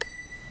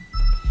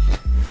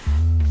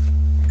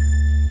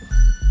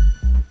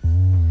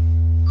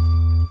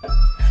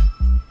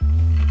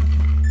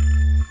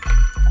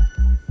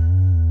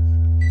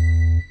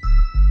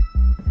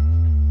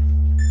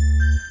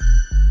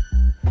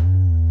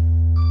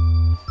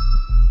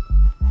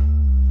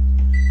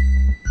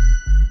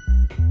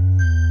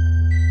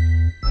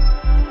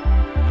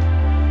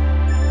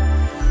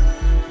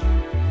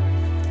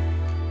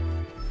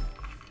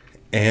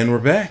And we're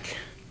back.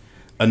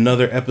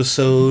 Another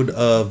episode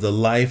of the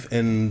Life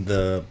in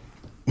the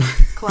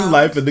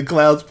Life in the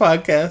Clouds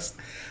podcast.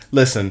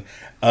 Listen,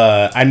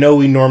 I know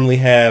we normally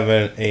have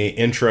an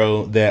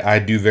intro that I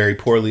do very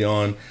poorly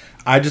on.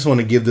 I just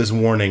want to give this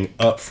warning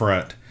up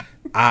front.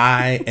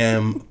 I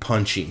am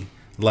punchy.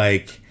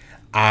 Like,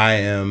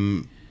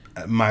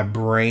 my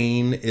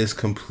brain is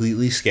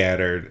completely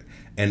scattered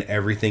and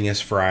everything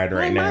is fried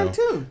right now. Mine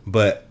too.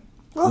 But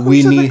Welcome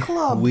we to the need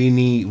club. we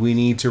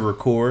need to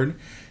record.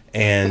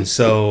 And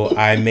so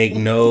I make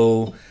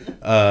no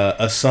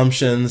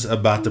assumptions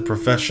about the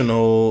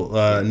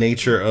professional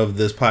nature of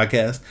this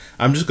podcast.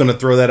 I'm just going to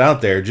throw that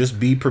out there.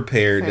 Just be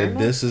prepared that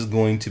this is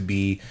going to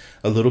be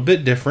a little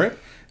bit different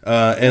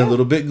and a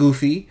little bit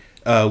goofy.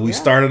 We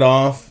started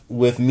off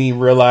with me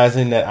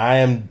realizing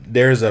that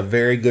there's a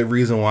very good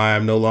reason why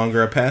I'm no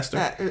longer a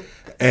pastor.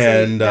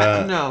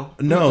 No,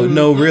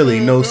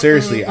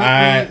 seriously.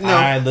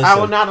 I listen. I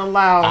will not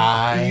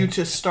allow you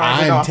to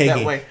start it off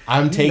that way.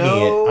 I'm taking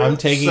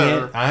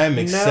it. I am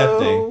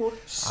accepting.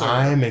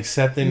 I am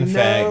accepting the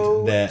fact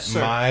that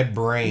my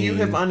brain. You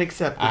have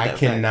unaccepted. I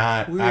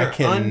cannot.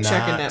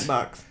 Unchecking that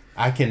box.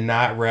 I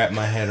cannot wrap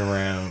my head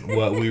around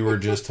what we were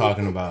just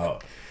talking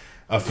about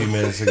a few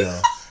minutes ago.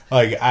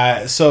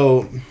 Like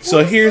so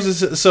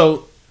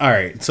all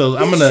right. So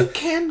I'm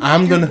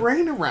gonna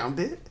brain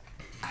around it.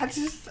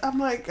 I'm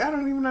like, I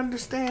don't even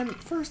understand.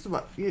 First of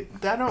all, I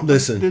don't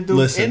listen.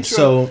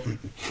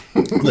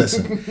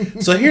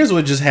 So here's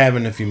what just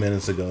happened a few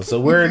minutes ago.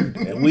 So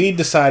we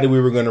decided we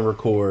were going to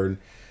record,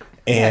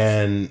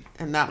 and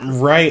not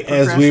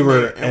as we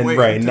were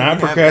not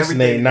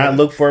procrastinate, not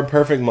look for a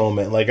perfect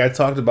moment, like I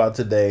talked about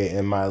today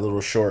in my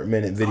little short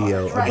minute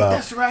video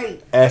about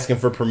asking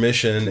for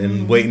permission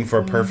and waiting for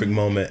a perfect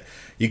moment.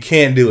 You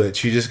can't do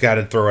it. You just got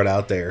to throw it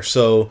out there.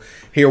 So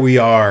here we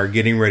are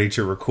getting ready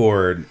to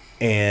record.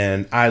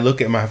 And I look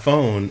at my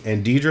phone,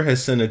 and Deidre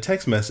has sent a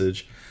text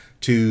message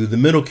to the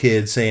middle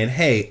kid saying,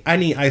 "Hey, I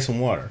need ice and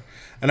water."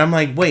 And I'm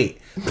like,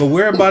 "Wait, but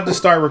we're about to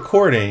start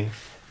recording,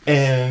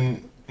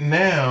 and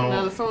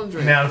now the phone's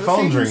ringing.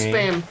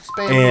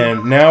 Spam.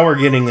 And now we're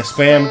getting a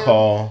spam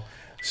call.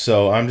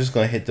 So I'm just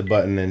gonna hit the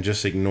button and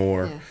just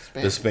ignore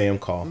the spam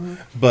call. Mm-hmm.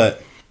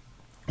 But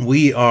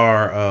we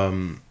are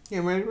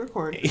getting ready to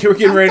record. We're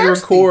getting ready to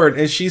record,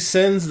 and she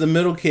sends the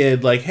middle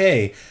kid like,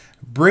 "Hey,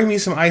 bring me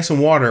some ice and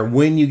water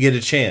when you get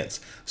a chance."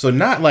 So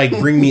not like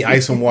bring me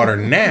ice and water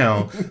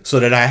now so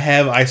that I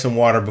have ice and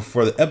water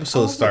before the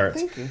episode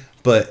starts.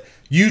 But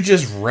you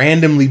just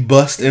randomly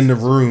bust in the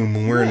room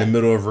when we're in the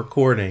middle of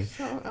recording.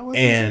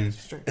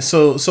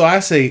 So I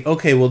say,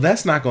 okay, well,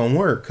 that's not going to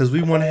work because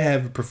we want to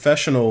have a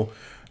professional.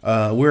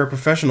 We're a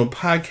professional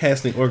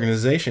podcasting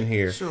organization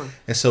here. Sure.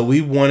 And so we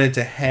wanted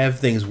to have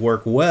things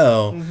work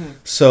well. Mm-hmm.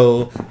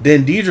 So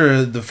then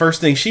Deidre, the first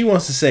thing she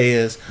wants to say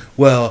is,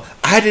 well,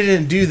 I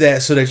didn't do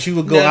that so that you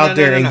would go out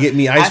there and get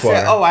me ice water. I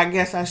said, I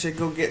guess I should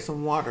go get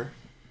some water.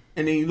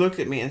 And then you looked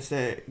at me and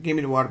said, give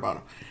me the water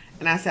bottle.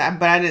 And I said,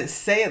 but I didn't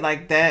say it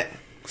like that.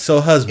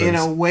 So husbands. In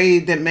a way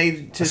that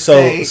made to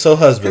say. So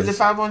husbands. Because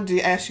if I wanted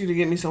to ask you to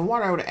get me some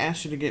water, I would have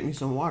asked you to get me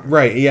some water.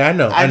 Right. Yeah, I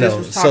know. I just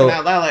was talking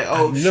out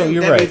loud like,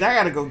 you're that right. means I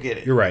got to go get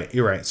it. You're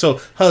right.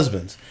 So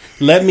husbands,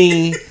 let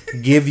me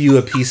give you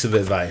a piece of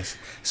advice.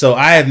 So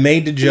I have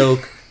made the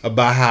joke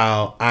about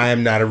how I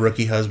am not a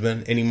rookie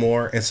husband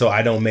anymore. And so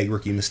I don't make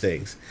rookie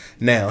mistakes.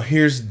 Now,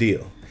 here's the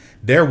deal.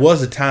 There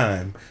was a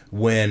time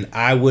when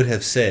I would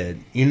have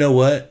said, you know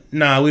what?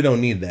 Nah, we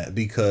don't need that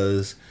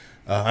because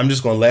I'm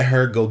just going to let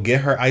her go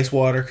get her ice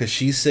water because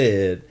she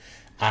said,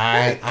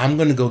 I'm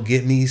going to go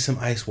get me some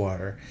ice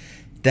water.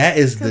 That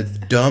is the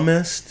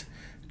dumbest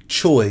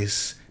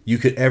choice you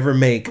could ever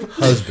make,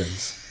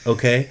 husbands.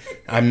 Okay?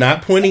 I'm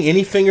not pointing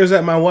any fingers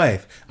at my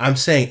wife. I'm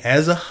saying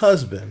as a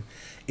husband,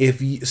 I'm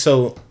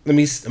going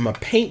to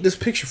paint this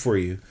picture for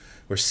you.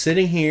 We're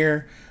sitting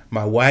here.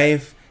 My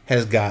wife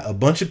has got a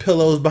bunch of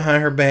pillows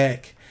behind her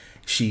back.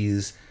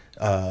 She's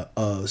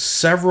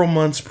several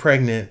months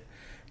pregnant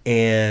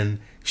and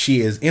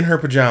she is in her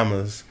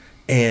pajamas,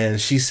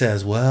 and she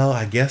says, well,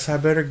 I guess I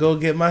better go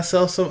get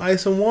myself some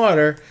ice and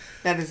water.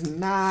 That is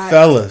not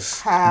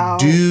Fellas, how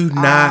do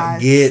not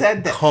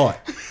get caught.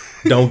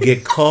 Don't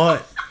get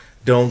caught.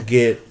 Don't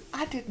get...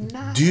 I did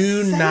not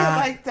do say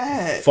not it like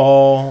that.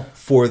 Fall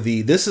for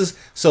the... This is...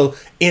 So,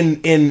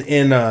 in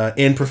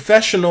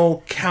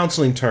professional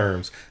counseling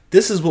terms...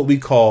 This is what we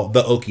call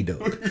the okie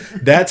doke.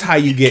 That's how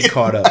you get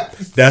caught up.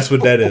 That's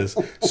what that is.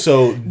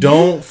 So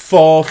don't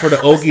fall for the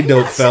okie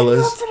doke,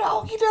 fellas. For the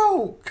okie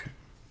doke.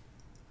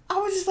 I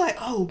was just like,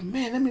 oh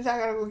man, that means I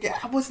gotta go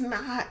get. I was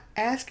not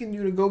asking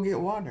you to go get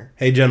water.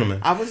 Hey,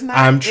 gentlemen. I was not.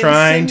 I'm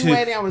trying to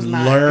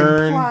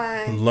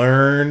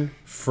learn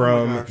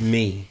from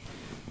me.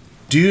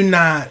 Do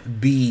not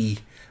be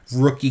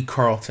rookie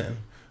Carlton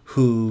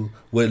who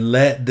would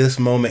let this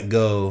moment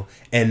go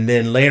and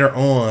then later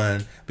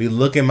on be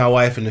looking my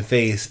wife in the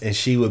face and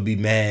she would be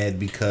mad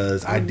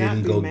because I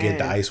didn't go get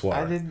the ice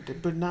water.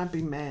 But not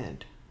be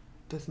mad.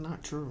 That's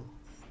not true.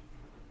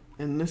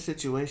 in this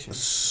situation.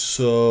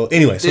 So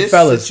anyway, so This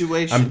fellas,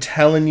 situation. I'm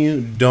telling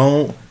you,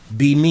 don't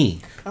be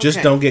me. Just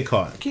Okay. don't get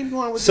caught. Keep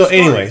going with So the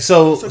story. anyway, keep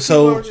going with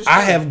so your I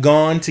story. have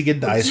gone to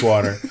get the ice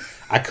water.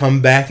 I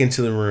come back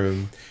into the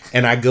room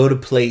and I go to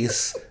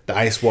place the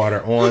ice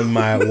water on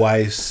my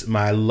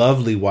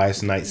lovely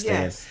wife's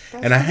nightstand. Yes,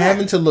 that's and I correct.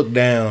 happen to look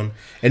down,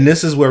 and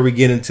this is where we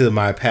get into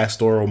my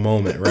pastoral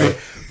moment, right?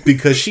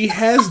 Because she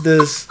has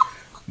this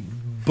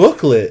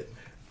booklet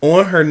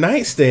on her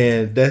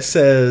nightstand that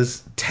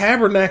says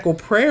Tabernacle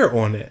Prayer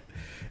on it.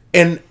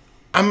 And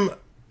I'm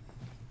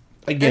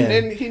again, And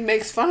then he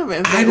makes fun of it.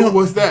 And I I don't- what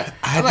was that?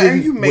 I I'm like, are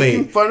didn't- you making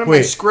wait, fun of my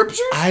wait.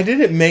 scriptures? I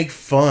didn't make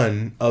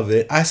fun of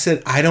it. I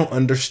said I don't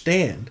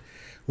understand.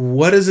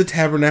 What is a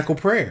tabernacle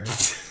prayer?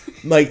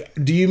 Like,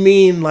 do you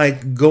mean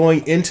like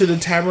going into the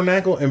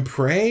tabernacle and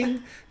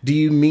praying? Do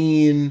you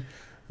mean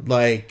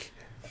like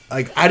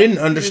I didn't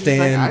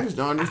understand. I just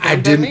don't understand I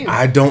what that didn't. means.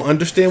 I don't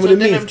understand So what it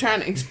then means. I'm trying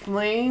to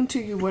explain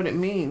to you what it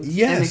means.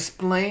 Yes. And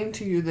explain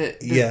to you that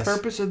the Yes.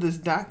 purpose of this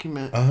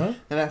document Uh-huh.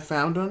 that I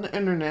found on the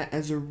internet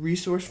as a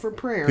resource for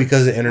prayer.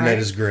 Because the internet right?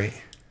 is great.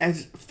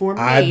 As for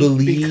me, I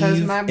believe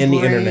because my in the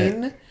brain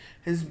internet.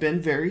 has been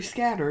very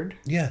scattered.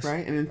 Yes.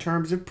 Right? And in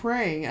terms of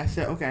praying, I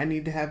said, okay, I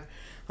need to have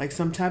like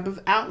some type of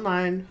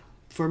outline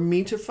for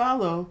me to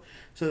follow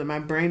so that my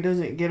brain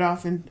doesn't get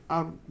off in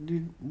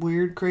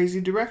weird, crazy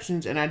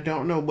directions and I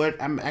don't know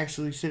what I'm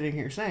actually sitting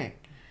here saying.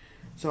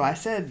 So I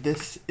said,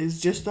 this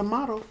is just a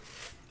model.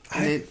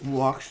 And it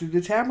walks through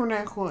the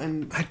tabernacle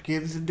and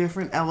gives the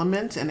different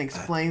elements and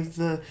explains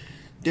the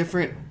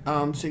different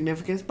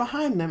significance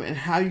behind them and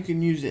how you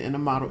can use it in a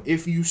model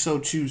if you so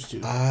choose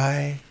to.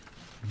 I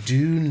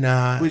do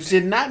not. Which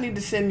did not need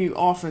to send you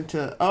off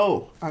into,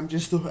 I'm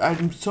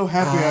so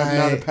happy I'm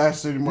not a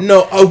pastor anymore.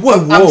 No,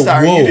 whoa, I'm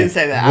sorry, whoa, you didn't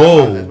say that. I Whoa,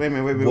 apologize. Wait a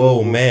minute.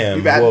 whoa,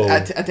 man, whoa. I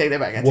take that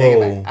back. I take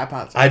Whoa. it back. I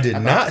apologize. I did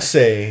not apologize.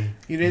 say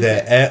You didn't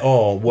that say- at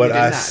all. What You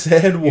did I not.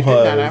 said You was, did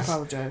not. I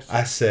apologize.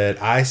 I said,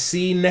 I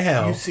see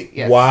now You see-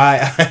 yes.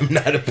 why I'm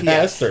not a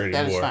Yes, pastor anymore.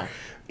 that is fine.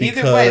 Either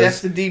Because way,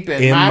 that's the deep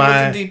end. in Mine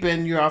my- was the deep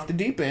end. You're off the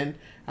deep end.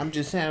 I'm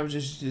just saying.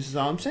 This is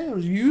all I'm saying. I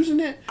was using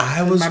it.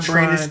 I and was my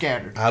brain is trying-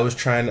 scattered. I was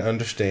trying to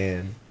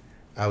understand.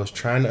 I was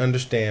trying to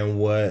understand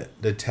what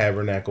the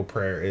tabernacle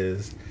prayer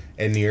is,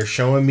 and you're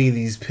showing me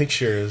these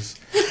pictures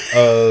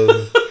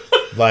of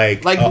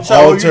like a so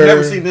altar. you've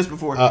never seen this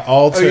before.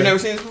 Altar. Oh, you never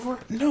seen this before?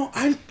 No,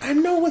 I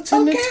know what's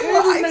in the Okay,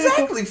 tabernacle. well,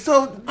 exactly.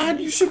 So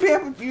you should be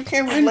able. You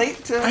can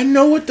relate to. I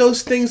know what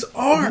those things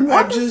are.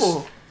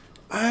 Wonderful.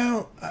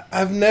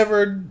 I've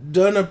never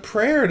done a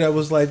prayer that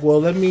was like, well,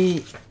 let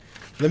me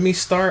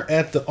start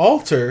at the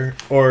altar,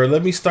 or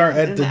let me start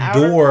at In the the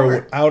outer door,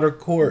 court. outer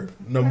court,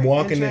 and I'm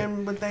walking Enter in.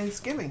 in with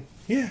Thanksgiving.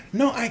 Yeah,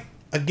 no, I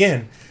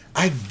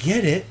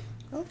get it.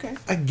 Okay.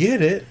 I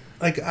get it.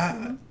 Like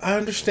I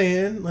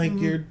understand. Like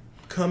you're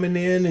coming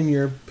in and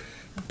you're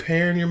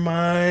preparing your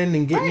mind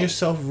and getting Right.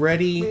 yourself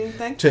ready Being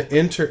thankful. to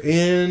enter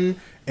in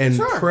and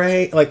Sure.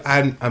 pray. Like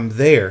I'm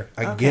there.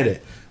 I get Okay.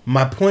 it.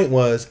 My point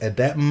was, at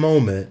that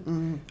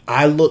moment,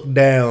 I looked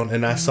down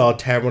and I saw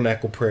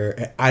tabernacle prayer.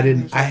 And I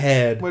didn't. I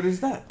had. What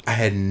is that? I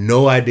had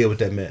no idea what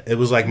that meant. It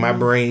was like my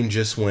brain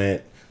just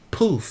went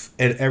poof,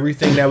 and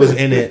everything that was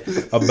in it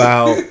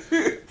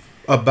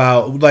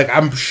about like,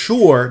 I'm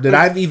sure that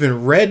I've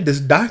even read this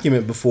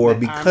document before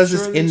because sure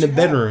it's that in the you have.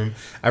 bedroom.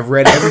 I've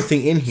read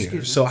everything in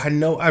here, so I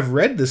know I've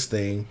read this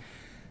thing.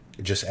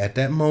 Just at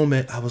that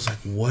moment, I was like,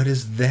 "What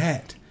is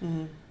that?"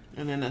 And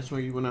then that's where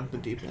you went off the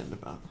deep end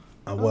about.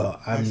 Well,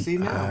 I see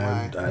now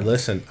why. I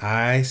listen.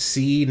 I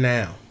see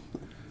now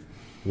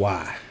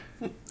why.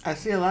 I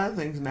see a lot of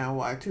things now.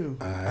 Why too?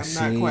 I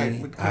not quite.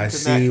 would come I to that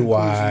see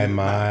why conclusion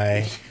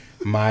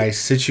my your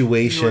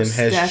situation has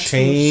status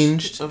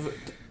changed of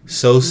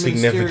so ministerial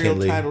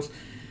significantly. titles.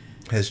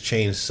 Has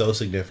changed so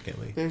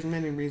significantly. There's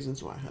many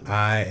reasons why. Honey.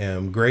 I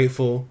am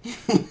grateful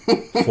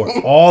for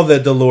all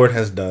that the Lord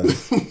has done,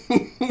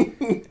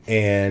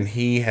 and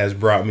He has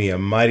brought me a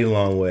mighty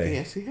long way.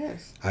 Yes, he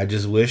has. I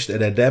just wish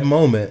that at that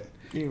moment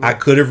You I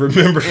could have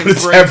remembered what the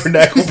Embrace.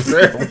 tabernacle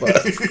prayer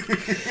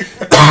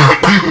was,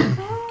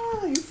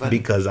 Oh, you funny.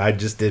 because I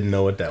just didn't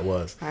know what that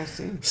was. I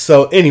see.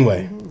 So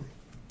anyway,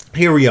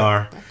 here we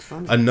are, That's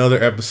funny.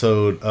 another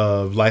episode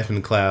of Life in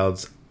the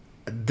Clouds.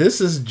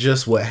 This is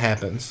just what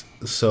happens.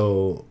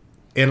 So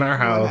in our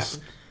house,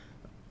 happened?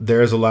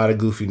 there's a lot of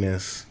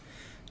goofiness,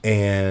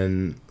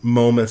 and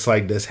moments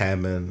like this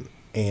happen,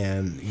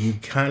 and you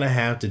kind of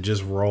have to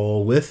just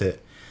roll with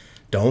it.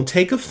 Don't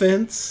take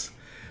offense.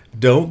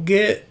 Don't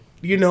get,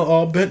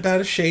 all bent out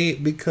of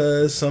shape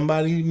because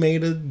somebody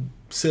made a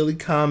silly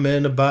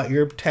comment about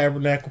your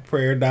tabernacle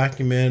prayer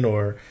document,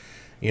 or,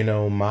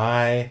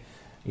 my,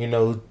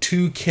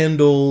 2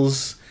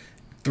 Kindles,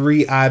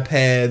 3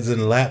 iPads,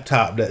 and a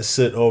laptop that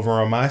sit over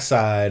on my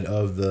side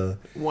of the...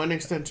 One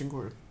extension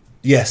cord.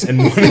 Yes, and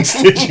 1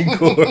 extension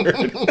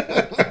cord.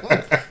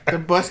 The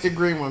busted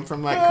green one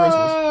from like Christmas.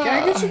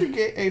 Can I get you to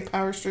get a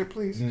power strip,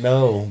 please?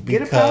 No,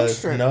 Get a power because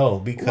strip.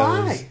 because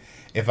Why?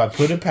 if I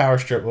put a power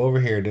strip over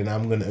here, then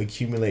I'm going to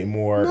accumulate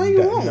more. No,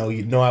 you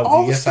won't. No,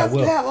 All the yes, I stuff you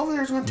will. have over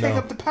there is going to take No.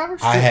 up the power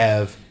strip. I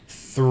have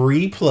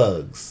 3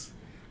 plugs,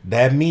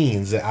 that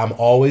means that I'm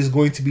always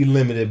going to be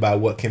limited by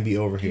what can be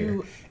over here.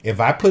 If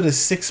I put a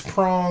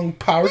 6-prong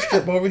power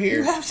strip over here,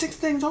 you have 6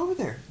 things over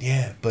there.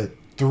 Yeah, but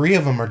 3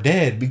 of them are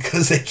dead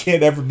because they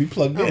can't ever be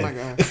plugged in. Oh my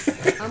god,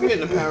 I'm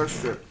getting a power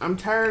strip. I'm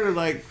tired of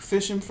like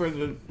fishing for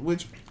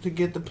to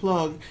get the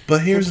plug.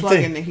 But here's the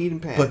thing. In the heating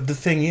pad. But the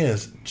thing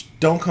is,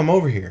 don't come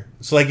over here.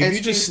 So like, if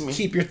you just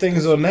keep your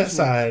things on that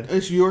side,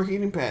 it's your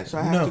heating pad, so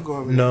I have to go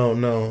over there.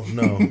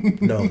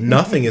 No.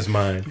 Nothing is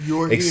mine.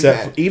 Your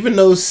except even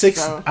those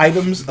 6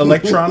 items,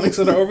 electronics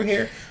that are over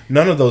here.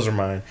 None of those are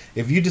mine.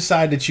 If you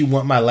decide that you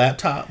want my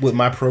laptop with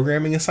my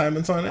programming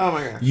assignments on it, oh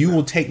my God, you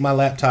will take my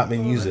laptop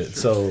and use it.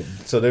 True.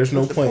 So there's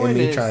no point in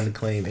me trying to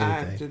claim anything. I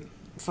have to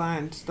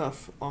find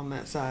stuff on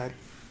that side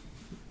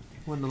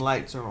when the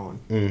lights are on.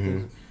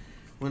 Mm-hmm.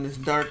 When it's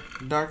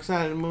dark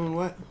side of the moon,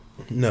 what?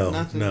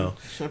 No.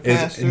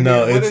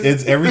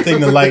 It's everything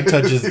the light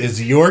touches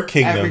is your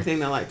kingdom. Everything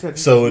the light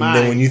touches. So is mine.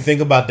 then when you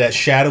think about that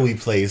shadowy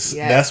place,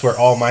 yes, that's where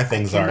all my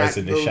things are. It's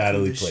in the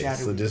shadowy place.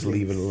 So just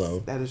leave it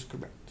alone. That is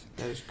correct.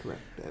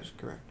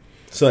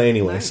 So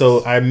anyway, nice.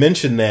 So I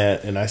mentioned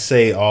that, and I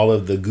say all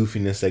of the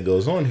goofiness that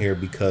goes on here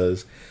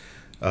because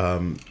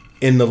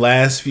in the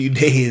last few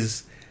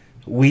days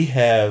we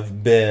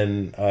have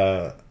been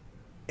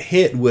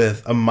hit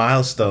with a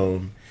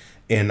milestone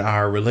in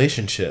our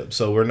relationship.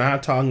 So we're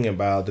not talking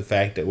about the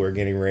fact that we're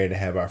getting ready to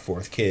have our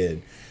 4th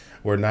kid.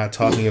 We're not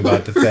talking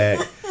about the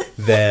fact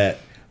that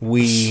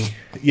we're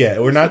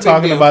not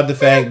talking about the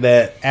fact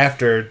that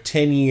after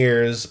 10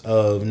 years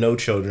of no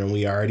children,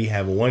 we already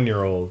have a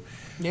 1-year-old.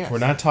 Yes. We're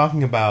not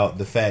talking about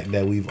the fact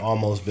that we've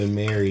almost been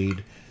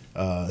married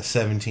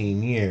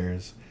 17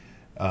 years.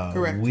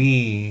 Correct.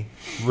 We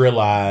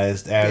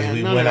realized as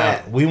we went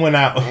out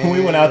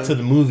to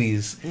the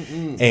movies,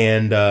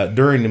 and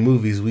during the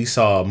movies we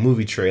saw a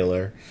movie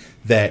trailer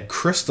that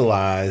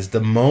crystallized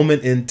the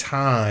moment in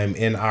time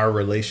in our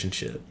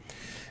relationship.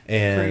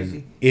 And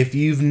crazy. If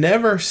you've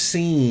never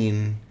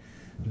seen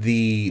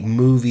the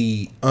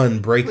movie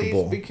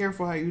Unbreakable, please be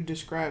careful how you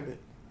describe it.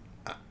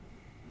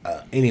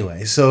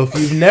 Anyway, so if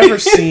you've never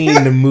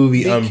seen the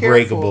movie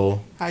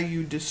Unbreakable, how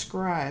you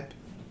describe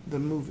the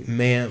movie,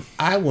 ma'am,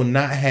 I will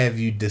not have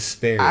you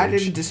disparage. I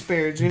didn't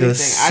disparage anything. The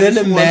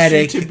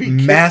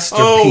cinematic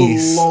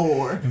masterpiece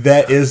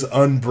that is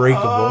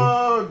Unbreakable.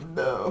 Oh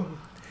no!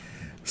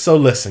 So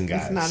listen,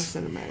 guys. It's not a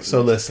cinematic.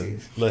 So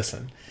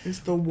listen. It's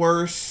the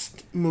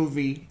worst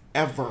movie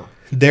ever.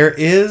 There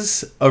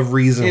is a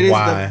reason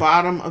why. It is the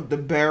bottom of the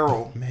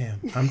barrel.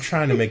 Ma'am, I'm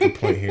trying to make a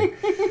point here.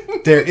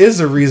 There is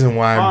a reason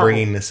why I'm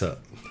bringing this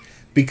up.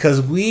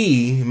 Because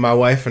my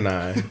wife and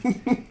I,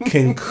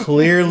 can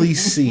clearly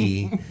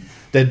see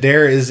that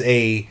there is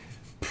a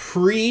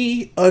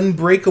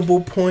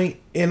pre-unbreakable point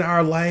in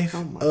our life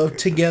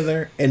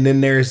together, and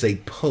then there's a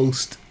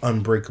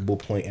post-unbreakable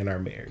point in our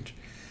marriage.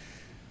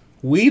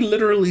 We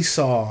literally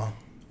saw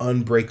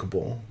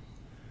Unbreakable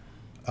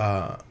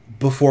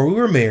before we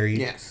were married.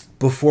 Yes.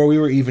 Before we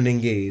were even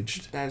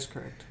engaged. That is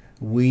correct.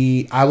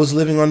 I was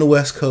living on the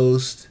West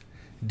Coast.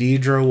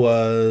 Deidre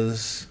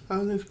was... I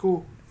was in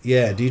school.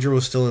 Yeah, Deidre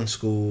was still in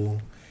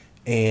school.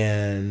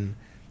 And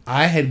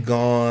I had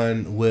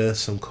gone with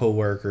some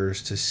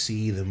coworkers to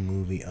see the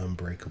movie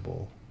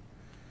Unbreakable.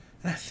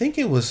 And I think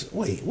it was...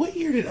 Wait, what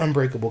year did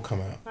Unbreakable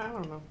come out? I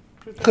don't know.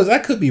 Because I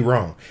could be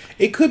wrong.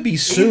 It could be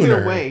sooner.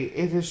 Either way,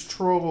 it is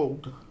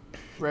trolled.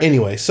 Right?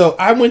 Anyway, so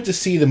I went to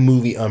see the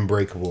movie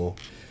Unbreakable.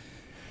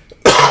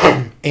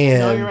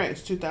 And no, you're right.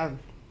 It's 2000.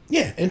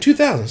 Yeah, in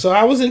 2000. So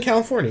I was in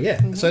California. Yeah.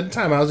 Mm-hmm. So at the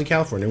time I was in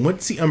California and went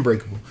to see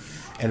Unbreakable.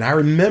 And I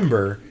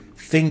remember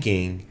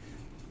thinking,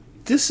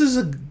 this is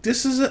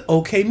an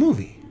okay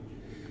movie.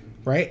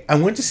 Right? I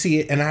went to see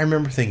it and I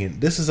remember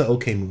thinking, this is an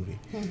okay movie.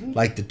 Mm-hmm.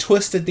 Like the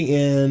twist at the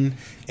end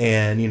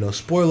and,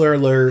 spoiler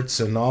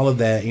alerts and all of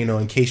that,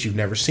 in case you've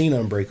never seen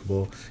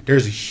Unbreakable,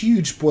 there's a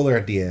huge spoiler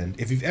at the end.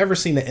 If you've ever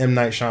seen an M.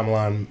 Night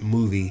Shyamalan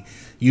movie,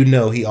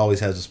 he always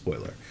has a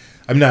spoiler.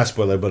 I'm not a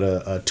spoiler, but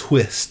a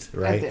twist,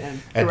 right?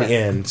 At the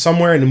end.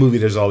 Somewhere in the movie,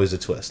 there's always a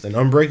twist. And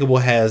Unbreakable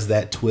has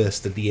that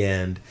twist at the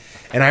end.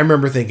 And I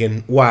remember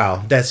thinking,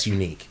 wow, that's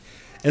unique.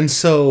 And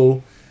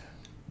so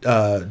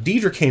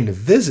Deidre came to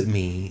visit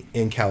me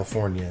in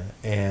California.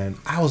 And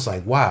I was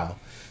like, wow,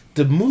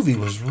 the movie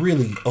was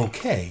really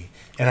okay.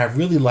 And I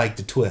really liked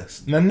the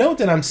twist. Now, note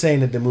that I'm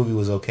saying that the movie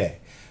was okay.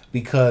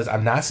 Because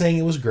I'm not saying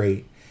it was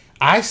great.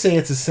 I say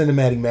it's a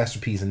cinematic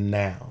masterpiece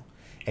now.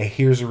 And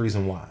here's the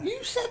reason why.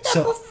 You said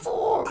that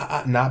before.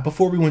 Not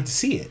before we went to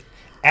see it.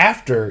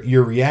 After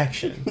your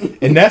reaction.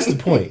 And that's the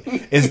point.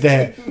 Is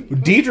that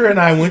Deidre and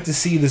I went to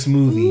see this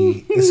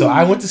movie. So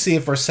I went to see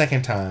it for a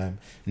second time,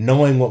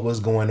 knowing what was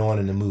going on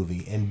in the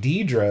movie. And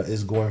Deidre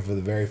is going for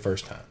the very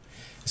first time.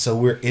 So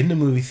we're in the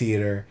movie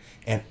theater,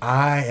 and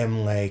I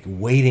am like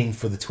waiting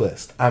for the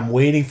twist. I'm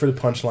waiting for the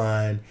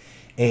punchline.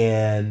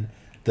 And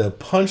the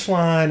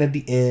punchline at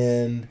the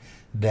end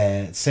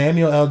that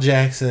Samuel L.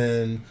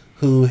 Jackson,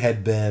 who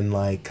had been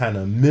like kind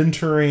of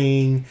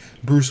mentoring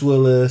Bruce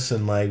Willis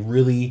and like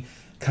really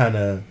kind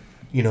of,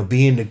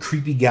 being the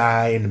creepy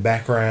guy in the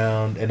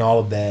background and all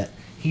of that,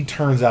 he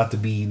turns out to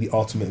be the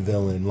ultimate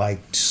villain, like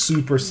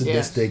super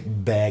sadistic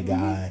bad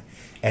guy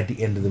at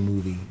the end of the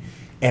movie.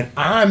 And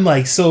I'm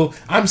like, so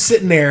I'm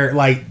sitting there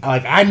like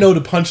I know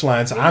the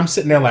punchline, so I'm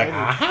sitting there like,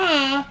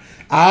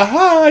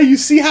 aha, you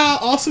see how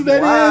awesome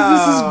that is?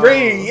 This is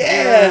great,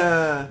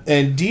 yeah.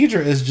 And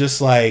Deidre is just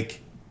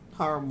like,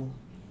 horrible.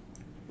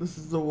 This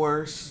is the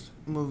worst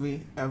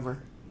movie ever.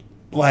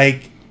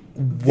 Like,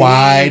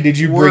 why did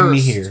you bring me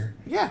here?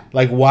 Yeah.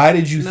 Like, why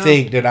did you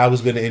think that I was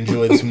going to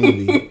enjoy this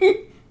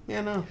movie?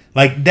 Yeah, no.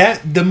 Like,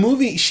 the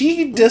movie,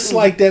 she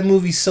disliked that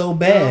movie so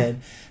bad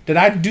that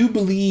I do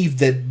believe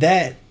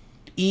that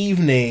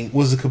evening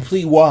was a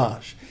complete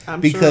wash.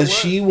 Because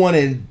she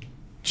wanted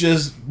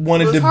to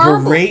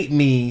horrible. berate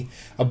me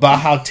about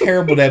how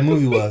terrible that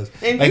movie was.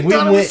 And like, it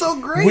was so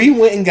great. We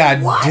went and got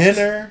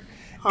dinner.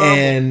 Horrible.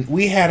 And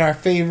we had our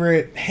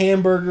favorite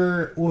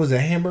hamburger. What was it?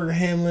 Hamburger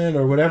Hamlin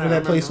or whatever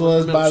that place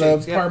was by the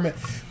apartment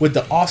with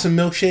the awesome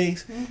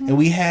milkshakes. Mm-hmm. And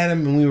we had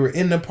them, and we were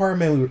in the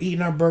apartment. We were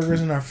eating our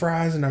burgers and our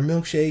fries and our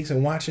milkshakes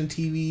and watching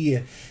TV.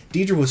 And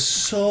Deidre was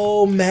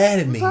so mad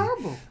at me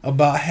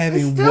about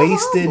having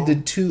wasted the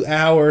 2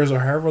 hours or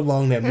however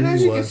long that movie was. And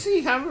as you can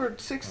see, however,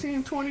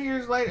 16, 20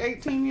 years later,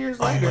 18 years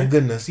later. Oh my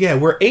goodness. Yeah,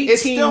 we're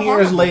 18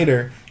 years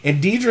later,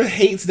 and Deidre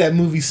hates that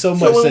movie so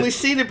much. So when we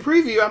see the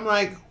preview, I'm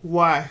like,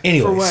 why?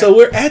 Anyway, so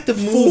we're at the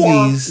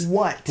movies. For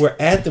what? We're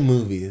at the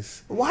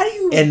movies. Why do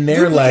you and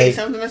they're like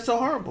something that's so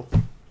horrible?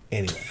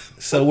 Anyway,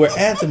 so we're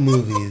at the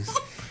movies,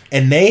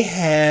 and they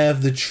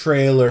have the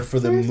trailer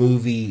for the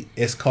movie.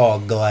 It's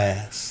called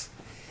Glass.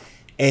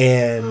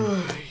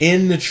 And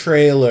in the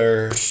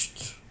trailer,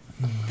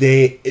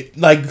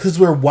 because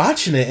we're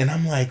watching it, and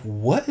I'm like,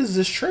 what is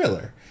this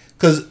trailer?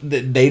 Because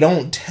they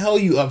don't tell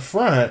you up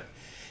front,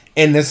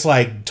 and it's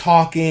like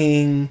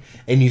talking,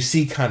 and you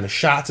see kind of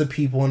shots of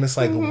people, and it's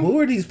like, who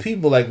are these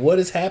people? Like, what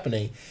is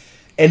happening?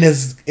 And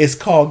it's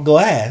called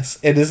Glass,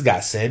 and it's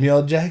got Samuel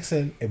L.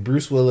 Jackson and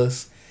Bruce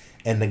Willis,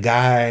 and the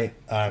guy,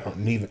 I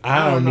don't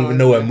even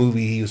know what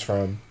movie he was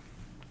from.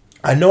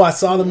 I know I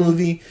saw the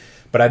movie,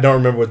 but I don't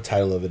remember what the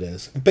title of it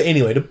is. But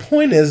anyway, the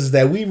point is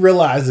that we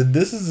realize that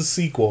this is a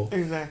sequel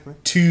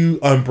to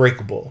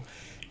Unbreakable.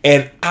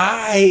 And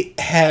I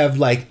have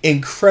like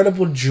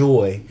incredible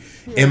joy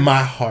in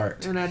my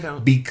heart. And I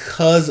don't.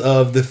 Because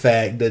of the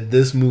fact that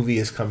this movie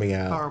is coming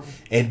out. Horrible.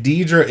 And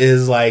Deidre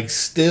is like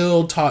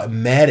still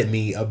mad at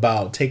me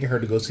about taking her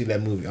to go see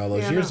that movie all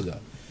those years ago.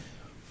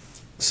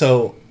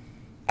 So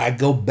I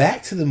go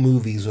back to the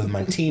movies with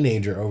my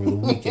teenager over the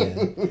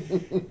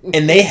weekend.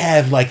 And they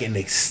have like an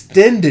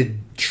extended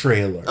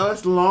trailer. Oh,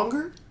 it's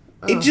longer?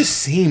 Oh. It just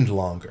seemed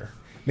longer.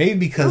 Maybe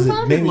because it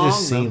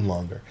just seemed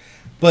longer.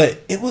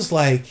 But it was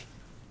like,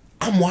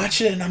 I'm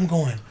watching it and I'm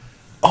going,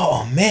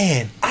 oh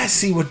man, I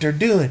see what they're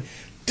doing.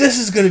 This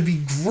is going to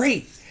be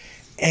great.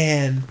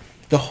 And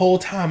the whole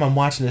time I'm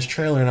watching this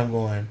trailer and I'm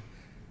going,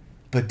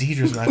 but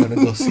Deidre's not going to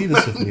go see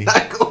this with me.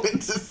 I'm not going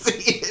to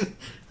see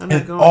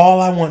it.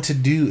 All I want to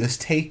do is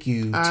take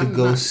you to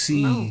go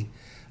see. No.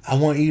 I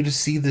want you to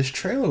see this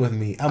trailer with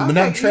me.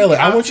 Not trailer.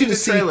 I want you to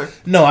see.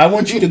 No, I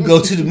want you to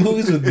go to the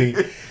movies with me.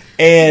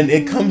 And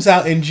it comes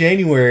out in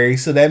January,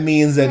 so that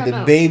means that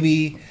the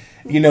baby,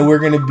 we're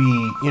gonna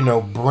be,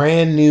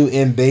 brand new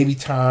in baby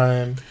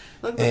time.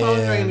 Look, the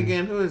phone's ringing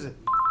again. Who is it?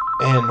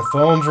 And the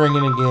phone's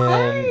ringing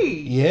again. Hey.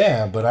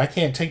 Yeah, but I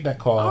can't take that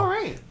call. All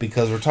right.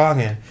 Because we're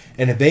talking,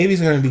 and the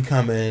baby's gonna be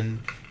coming,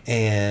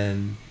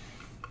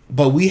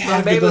 but we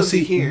have to go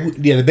see.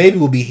 Yeah, the baby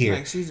will be here.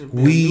 Like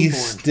we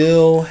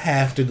still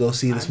have to go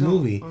see this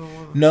movie.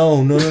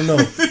 No.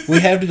 We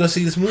have to go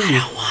see this movie. I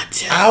don't want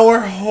to.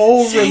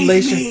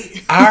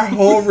 Our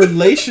whole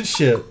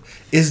relationship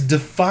is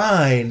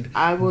defined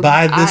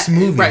by this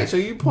movie. Right. So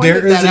you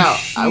pointed that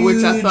out,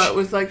 which I thought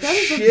was like that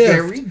is a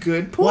very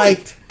good point.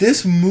 Like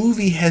this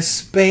movie has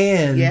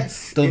spanned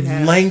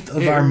the length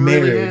of our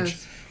marriage.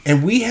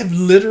 And we have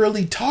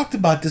literally talked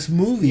about this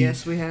movie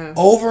we have.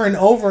 Over and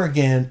over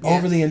again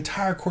over the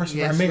entire course of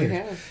our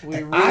marriage.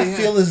 I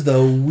feel as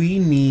though we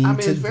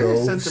need to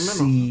go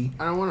see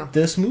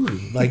this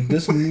movie. Like,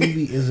 this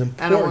movie is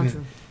important. I don't want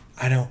to.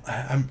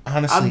 I'm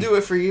honestly. I'll do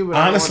it for you, but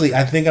honestly,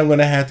 I think I'm going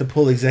to have to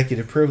pull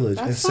executive privilege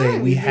and say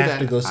we have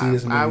to go see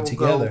this movie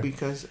together. I will go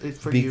because it's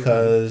for you.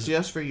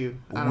 Just for you.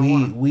 I don't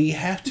want to. We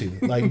have to.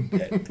 Like,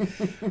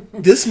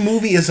 this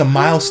movie is a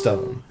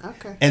milestone.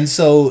 Okay. And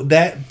so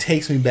that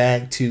takes me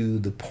back to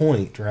the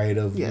point, right,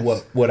 of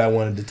what I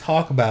wanted to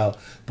talk about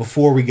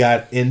before we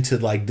got into,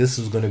 like, this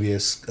was going to be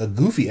a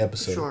goofy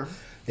episode. Sure.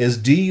 Is,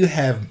 do you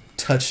have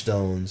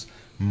touchstones,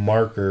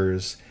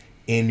 markers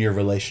in your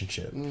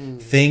relationship?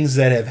 Things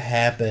that have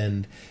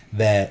happened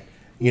that,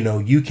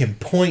 you can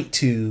point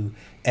to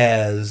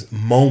as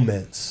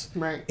moments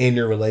in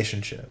your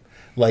relationship.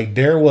 Like,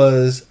 there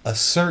was a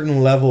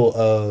certain level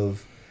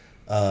of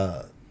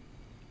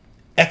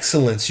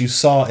excellence you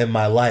saw in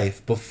my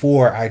life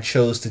before I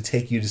chose to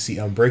take you to see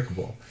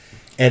Unbreakable.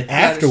 And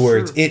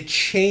afterwards, it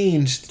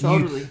changed.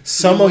 Totally.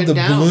 Some of the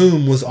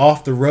bloom was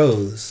off the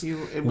rose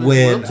when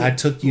wilted. I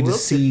took you to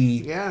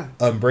see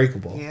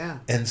Unbreakable. Yeah.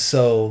 And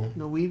so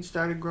the weeds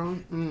started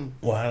growing.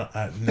 Well,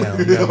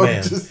 no,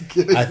 man.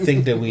 I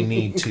think that we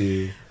need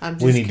to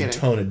to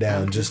tone it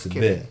down just a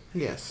bit.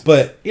 Yes.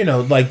 But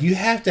like you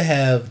have to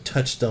have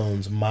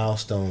touchstones,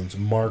 milestones,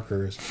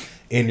 markers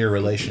in your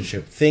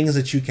relationship, things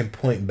that you can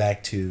point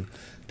back to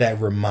that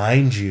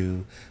remind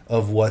you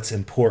of what's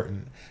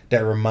important,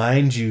 that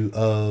remind you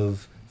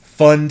of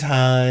fun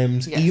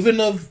times,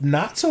 even of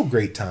not so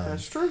great times.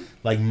 That's true.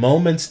 Like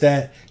moments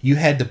that you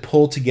had to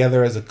pull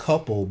together as a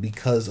couple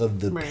because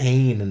of the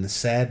pain and the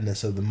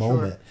sadness of the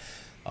moment.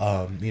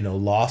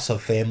 Loss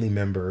of family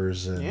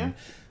members and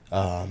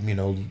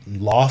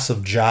loss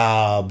of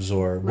jobs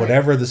or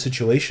whatever the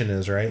situation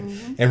is, right?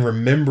 Mm-hmm. And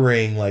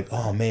remembering like,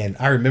 oh man,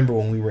 I remember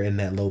when we were in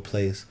that low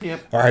place. Yep.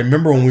 Or I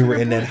remember when we were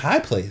in that high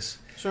place.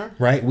 Sure.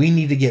 Right? We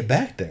need to get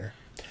back there.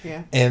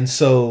 Yeah. And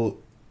so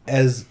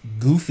as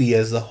goofy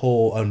as the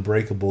whole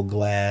Unbreakable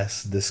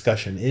Glass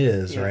discussion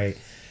is, right?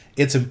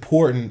 It's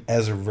important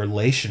as a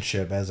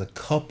relationship, as a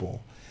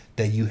couple,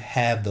 that you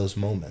have those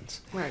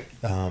moments. Right.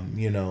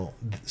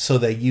 So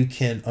that you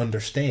can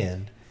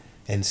understand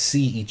and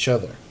see each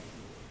other.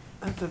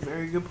 That's a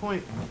very good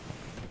point.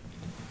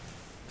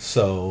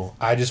 So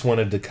I just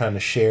wanted to kind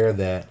of share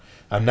that.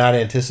 I'm not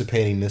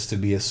anticipating this to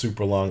be a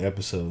super long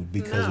episode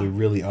because we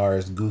really are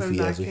as goofy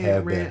as we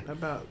have been. I can't rant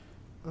about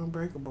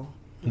Unbreakable.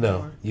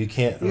 No, you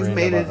can't rant about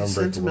Unbreakable. You've made it a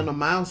sentimental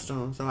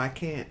milestone, so I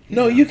can't.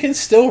 You can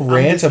still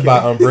rant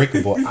about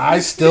Unbreakable.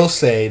 I still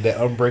say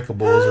that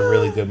Unbreakable is a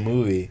really good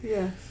movie.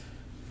 Yes.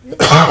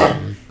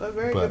 But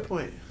very good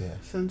point. Yeah.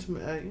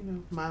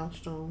 Sentiment,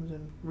 milestones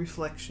and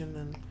reflection,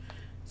 and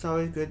it's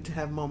always good to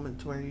have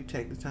moments where you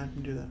take the time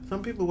to do that.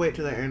 Some people wait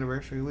till their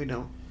anniversary. We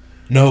don't.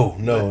 No.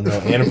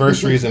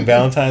 Anniversaries and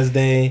Valentine's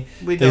Day,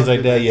 things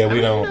like that. Yeah,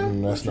 we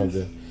don't. That's no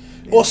good.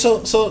 Yeah. Well,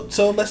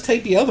 so let's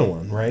take the other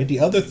one, right?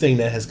 The other thing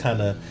that has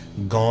kind of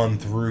gone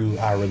through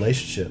our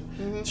relationship,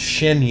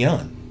 Shen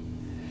Yun.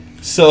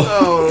 So,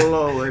 oh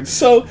Lord.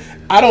 So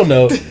I don't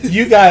know.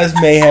 You guys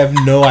may have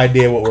no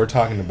idea what we're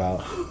talking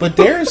about, but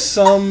there's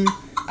some.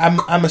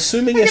 I'm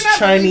assuming it's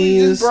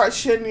Chinese. Just brought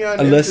Shen Yun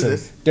into listen,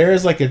 this. there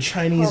is like a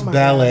Chinese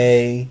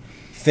ballet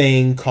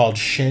thing called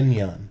Shen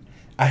Yun.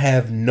 I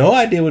have no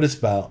idea what it's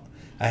about.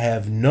 I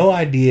have no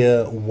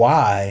idea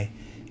why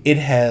it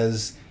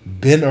has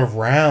been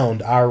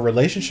around our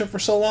relationship for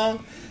so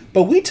long.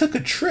 But we took a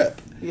trip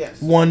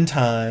one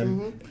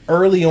time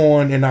early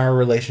on in our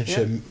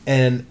relationship,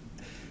 and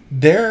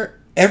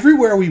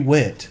everywhere we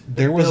went,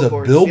 there was a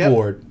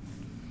billboard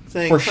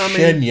for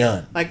Shen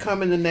Yun. Like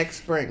coming the next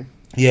spring.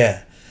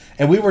 Yeah.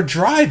 And we were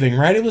driving,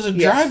 right? It was a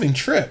driving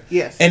trip.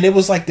 Yes. And it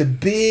was like the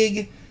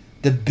big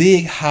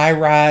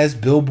high-rise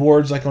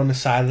billboards like on the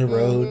side of the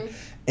road.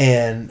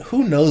 And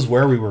who knows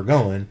where we were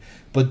going.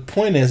 But the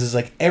point is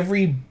like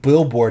every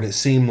billboard, it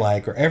seemed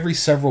like, or every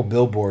several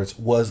billboards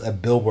was a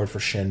billboard for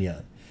Shen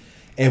Yun.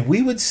 And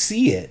we would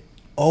see it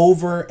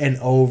over and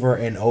over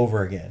and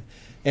over again.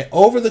 And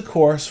over the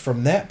course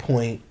from that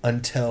point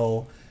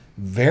until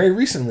very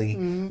recently,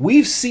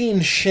 we've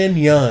seen Shen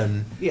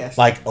Yun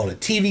like on a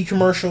TV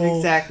commercial.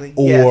 Exactly.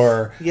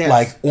 Or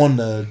like on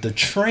the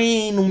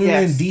train when we were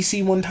in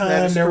DC one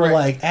time. There were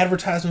like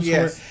advertisements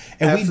for it.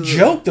 And we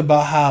joked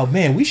about how,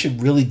 man, we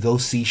should really go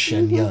see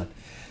Shen Yun.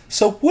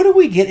 So what did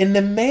we get in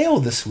the mail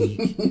this week?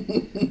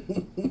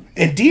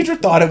 And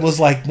Deidre thought it was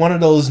like one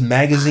of those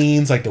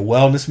magazines, like the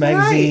wellness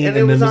magazine. Right. And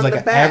then there was like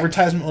an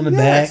advertisement on the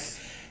back.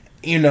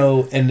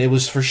 And it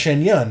was for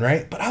Shen Yun,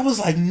 right? But I was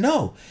like,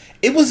 no.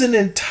 It was an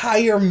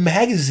entire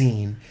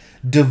magazine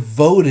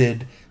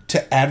devoted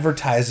to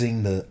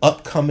advertising the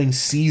upcoming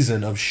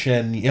season of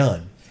Shen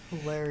Yun.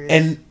 Hilarious.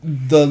 And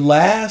the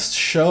last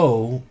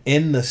show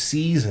in the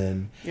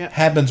season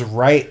happens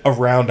right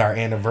around our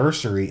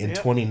anniversary in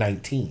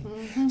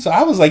 2019. So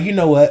I was like, you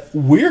know what?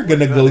 We're going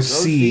to go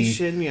see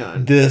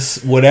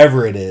this,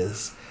 whatever it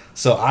is.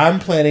 So I'm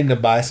planning to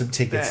buy some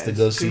tickets to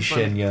go see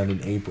Shen Yun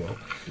in April.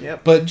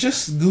 Yep. But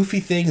just goofy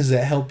things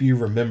that help you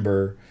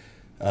remember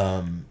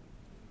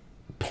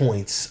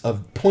points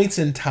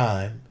in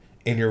time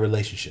in your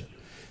relationship.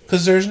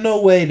 Because there's no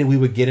way that we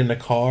would get in a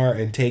car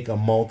and take a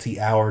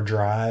multi-hour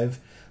drive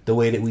the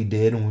way that we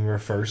did when we were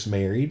first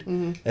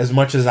married. As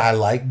much as I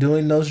like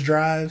doing those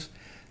drives,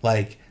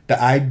 like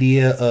the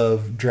idea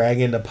of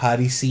dragging a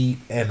potty seat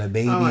and a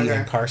baby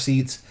and car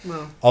seats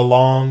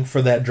along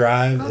for that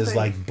drive is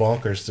like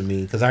bonkers to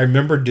me. Because I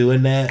remember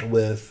doing that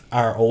with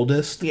our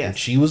oldest when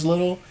she was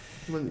little.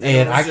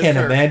 And I can't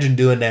imagine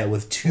doing that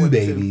with two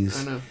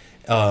babies. I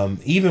know.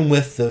 Even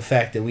with the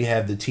fact that we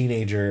have the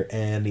teenager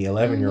and the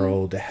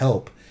 11-year-old to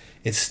help,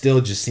 it still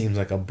just seems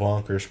like a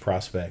bonkers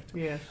prospect.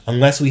 Yes.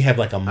 Unless we have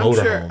like a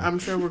motorhome. I'm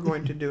sure we're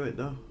going to do it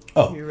though.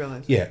 Oh, You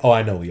realize? yeah. Oh,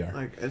 I know we are.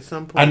 Like at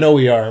some point, I know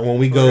we are. When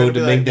we go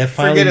to make that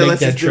finally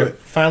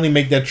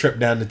make that trip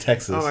down to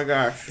Texas. Oh my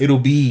gosh, it'll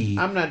be.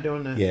 I'm not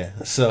doing that. Yeah,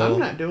 so I'm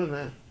not doing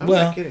that. I'm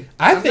well, not kidding.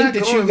 I I'm think not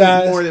that going you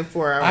guys more than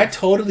 4 hours. I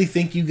totally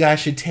think you guys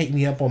should take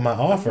me up on my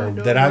offer doing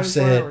that more I've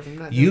than 4 said. hours. I'm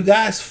not You doing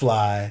guys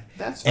fly,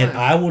 That's fine. and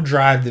I will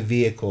drive the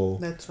vehicle.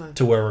 That's fine.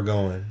 To where we're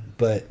going.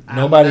 But I'm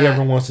nobody not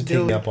ever wants to take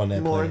me doing up on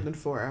that more plan. than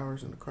 4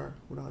 hours in the car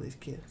with all these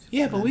kids.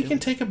 Yeah, but we can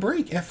take. take a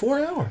break at 4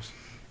 hours.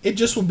 It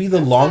just will be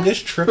the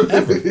longest trip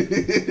ever.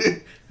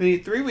 We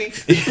need 3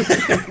 weeks.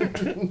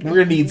 We're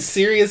gonna need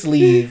serious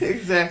leave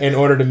Exactly. in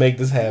order to make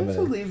this It's a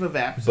happen. leave of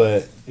absence.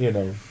 But you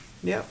know,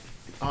 Yep.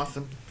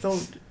 Awesome. So,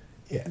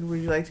 yeah.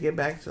 would you like to get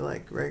back to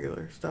like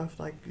regular stuff?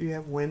 Like, do you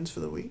have wins for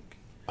the week?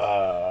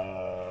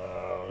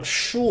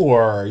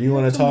 Sure. You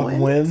want to some talk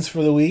wins? wins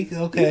for the week?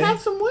 Okay. You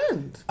have some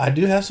wins. I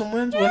do have some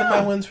wins. What are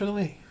my wins for the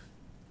week?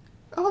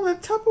 Oh, the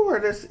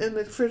Tupperware that's in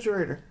the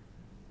refrigerator.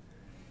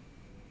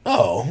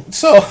 Oh,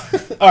 so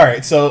all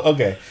right. So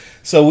okay.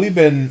 So we've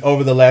been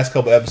over the last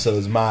couple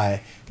episodes.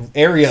 My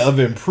area of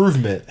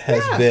improvement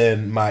has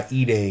been my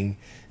eating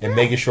and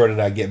making sure that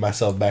I get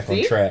myself back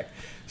on track.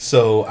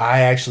 So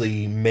I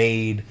actually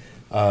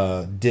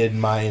did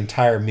my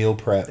entire meal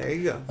prep. There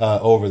you go.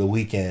 Over the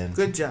weekend.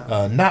 Good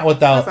job. Not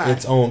without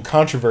its own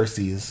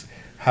controversies.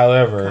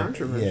 However,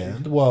 yeah.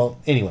 Well,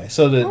 anyway,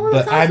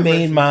 but I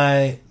made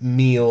my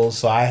meals,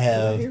 so I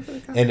have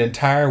an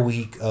entire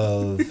week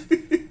of.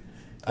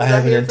 I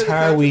have an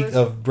entire week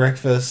of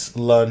breakfast,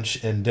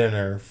 lunch, and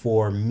dinner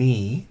for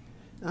me,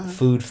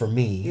 food for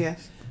me.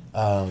 Yes.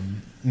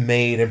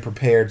 Made and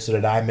prepared so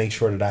that I make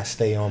sure that I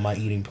stay on my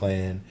eating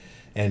plan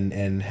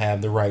and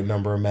have the right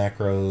number of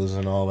macros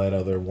and all that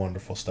other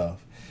wonderful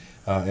stuff.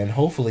 And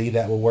hopefully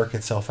that will work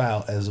itself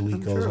out as the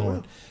week goes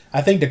on.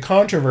 I think the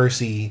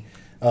controversy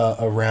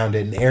around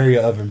it, an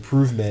area of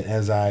improvement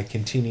as I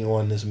continue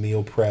on this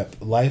meal prep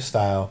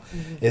lifestyle,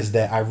 is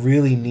that I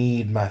really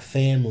need my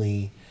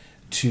family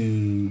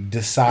to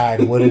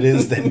decide what it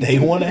is that they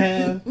want to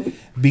have,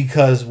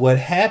 because what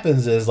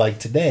happens is, like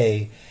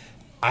today,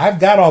 I've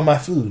got all my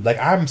food. Like,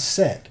 I'm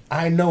set.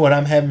 I know what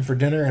I'm having for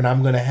dinner, and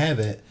I'm going to have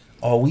it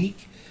all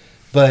week.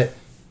 But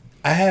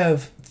I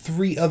have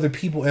 3 other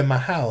people in my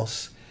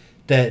house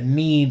that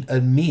need a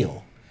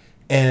meal.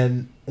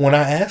 And when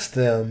I ask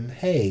them,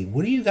 hey,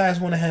 what do you guys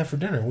want to have for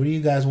dinner? What do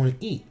you guys want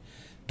to eat?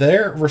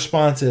 Their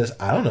response is,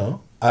 I don't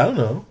know. I don't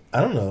know.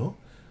 I don't know.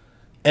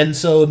 And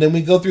so then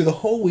we go through the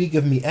whole week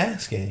of me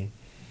asking.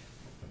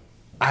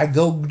 I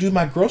go do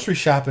my grocery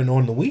shopping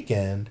on the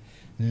weekend.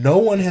 No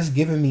one has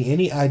given me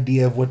any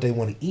idea of what they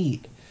want to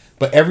eat,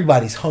 but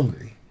everybody's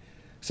hungry.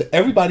 So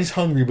everybody's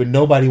hungry, but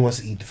nobody wants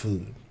to eat the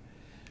food.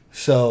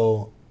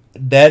 So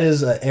that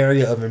is an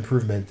area of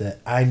improvement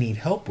that I need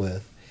help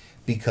with,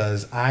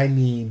 because I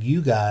need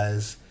you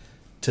guys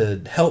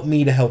to help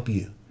me to help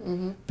you.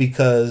 Mm-hmm.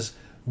 Because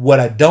what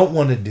I don't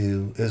want to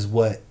do is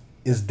what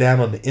is down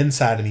on the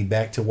inside of me,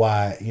 back to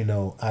why,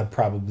 I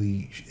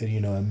probably,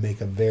 make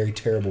a very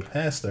terrible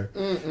pastor,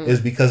 is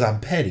because I'm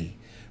petty,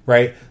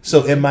 right?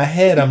 So in my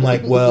head, I'm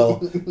like,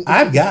 well,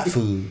 I've got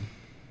food.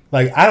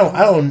 Like, I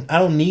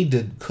don't need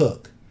to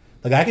cook.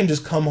 Like, I can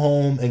just come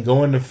home and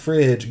go in the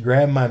fridge,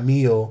 grab my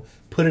meal,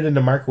 put it in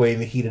the microwave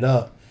and heat it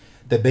up.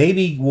 The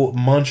baby will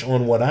munch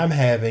on what I'm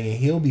having, and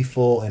he'll be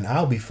full and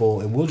I'll be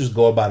full, and we'll just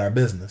go about our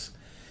business.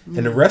 Mm-hmm.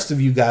 And the rest of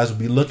you guys will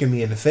be looking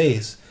me in the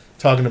face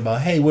talking about,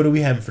 hey, what are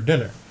we having for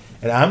dinner?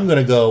 And I'm going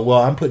to go,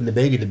 well, I'm putting the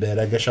baby to bed.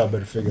 I guess y'all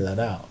better figure that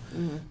out.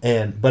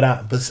 Mm-hmm.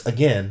 But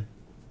again,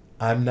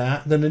 I'm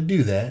not going to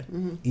do that,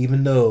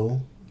 even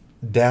though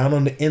down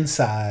on the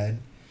inside,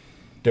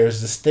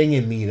 there's this thing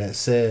in me that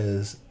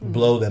says,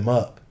 blow them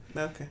up.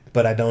 Okay.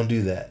 But I don't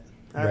do that.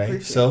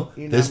 Right? So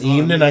this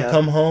evening I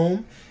come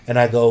home and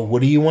I go,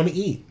 what do you want to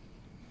eat?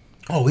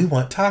 Oh, we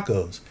want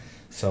tacos.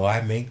 So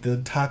I make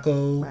the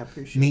taco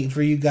meat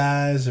for you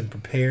guys and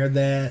prepare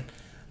that.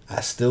 I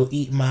still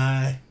eat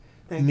my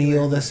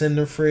meal that's in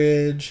the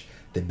fridge.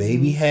 The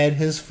baby had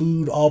his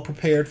food all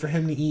prepared for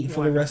him to eat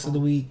for the rest of the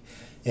week.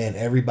 And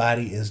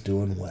everybody is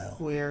doing well.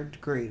 We are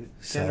great.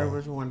 Dinner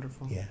was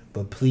wonderful. Yeah,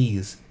 but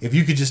please, if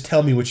you could just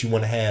tell me what you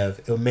want to have,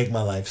 it would make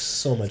my life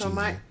so much easier. So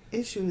my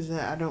issue is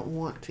that I don't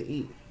want to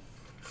eat.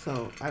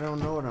 So I don't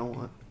know what I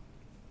want.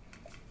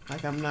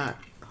 Like, I'm not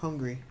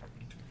hungry.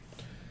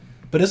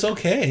 But it's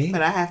okay.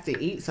 But I have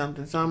to eat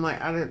something. So I'm like,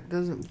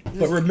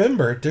 but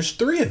remember, there's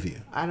 3 of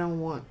you. I don't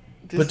want.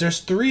 But there's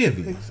 3 of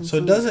you. So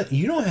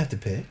you don't have to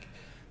pick.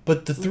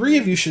 But the 3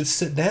 of you should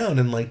sit down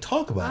and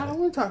talk about it. I don't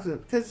want to talk to them.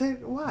 Because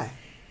why?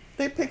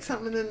 They pick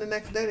something and then the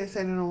next day they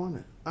say they don't want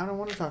it. I don't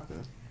want to talk to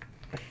them.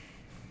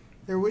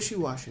 They're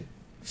wishy-washy.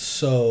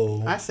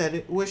 So I said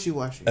it,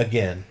 wishy-washy.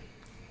 Again,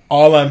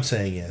 all I'm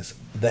saying is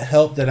the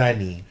help that I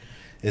need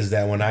is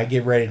that when I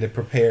get ready to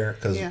prepare,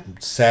 because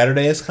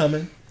Saturday is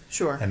coming.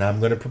 Sure. And I'm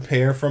going to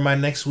prepare for my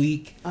next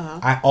week.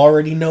 I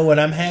already know what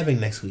I'm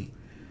having next week.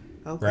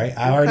 Okay. Right?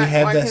 I already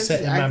have that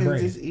set in my brain. I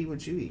can just eat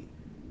what you eat.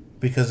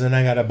 Because then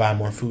I got to buy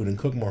more food and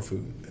cook more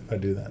food if I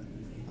do that.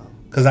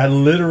 Because I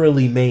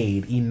literally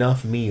made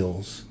enough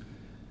meals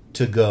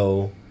to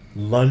go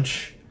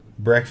lunch,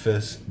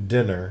 breakfast,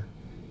 dinner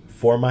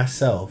for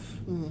myself.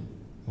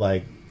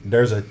 Like,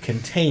 there's a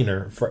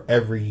container for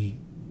every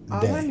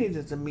day. All I need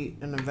is a meat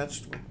and a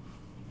vegetable.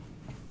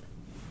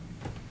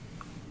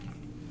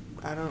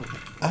 I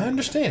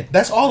understand.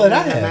 That's all that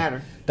I have.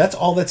 Matter. That's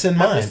all that's in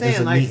mine. I'm just saying, is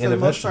a like, meat for and the a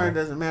most vegetable. part, it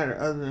doesn't matter.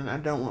 Other than I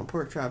don't want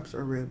pork chops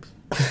or ribs,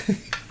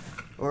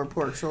 or a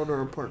pork shoulder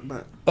or pork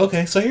butt.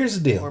 Okay, so here's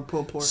the deal. Or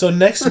pulled pork. So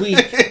next week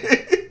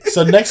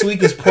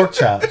is pork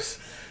chops.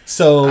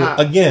 So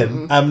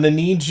again, I'm gonna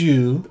need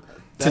you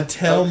to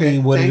tell me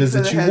what it is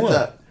that you want.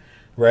 Up.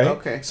 Right?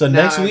 Okay. So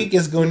next week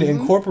is going to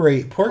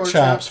incorporate pork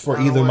chops for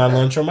either my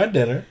lunch or my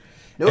dinner.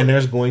 Nope. And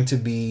there's going to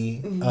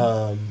be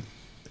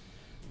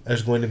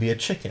a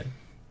chicken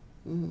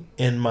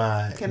in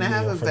my. Can I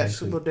have a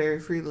vegetable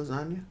dairy-free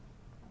lasagna?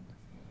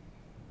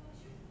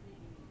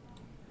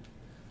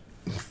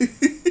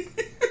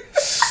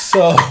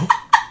 So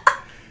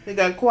it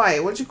got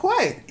quiet. What you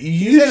quiet?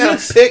 You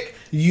just pick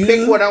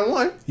what I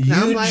want.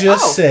 You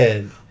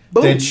said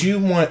boom. That you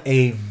want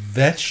a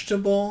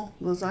vegetable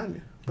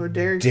lasagna or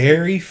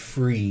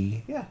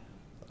dairy-free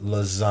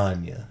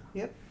lasagna.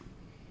 Yep.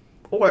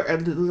 Or a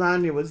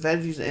lasagna with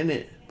veggies in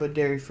it, but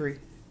dairy-free.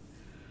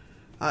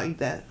 I'll eat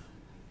that.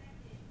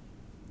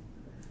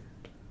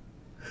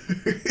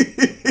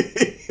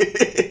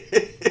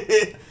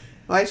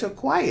 Why so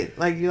quiet?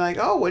 Like, you're like,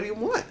 oh, what do you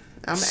want?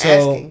 I'm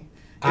asking.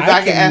 If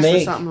I can ask for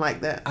something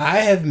like that. I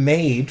have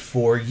made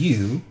for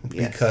you,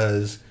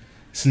 because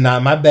it's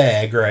not my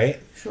bag, right?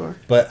 Sure.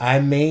 But I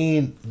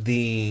made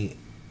the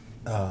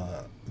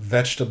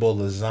vegetable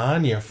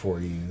lasagna for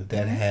you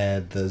that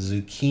had the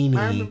zucchini.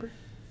 I remember.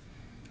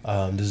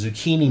 The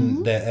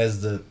zucchini that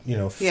as the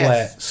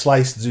flat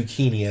sliced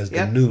zucchini as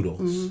the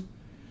noodles.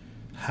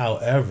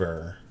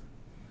 However,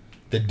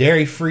 the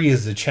dairy free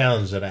is the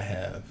challenge that I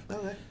have.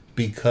 Okay.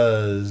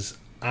 Because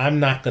I'm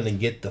not going to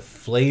get the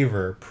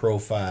flavor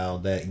profile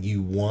that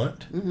you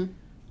want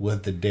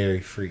with the dairy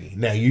free.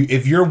 Now,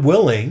 if you're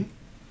willing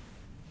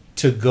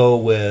to go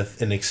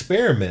with an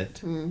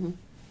experiment, and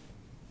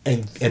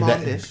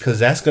that, because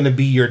that's going to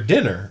be your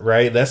dinner,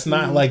 right? That's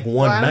not like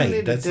one night. I don't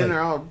need that's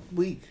dinner all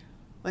week.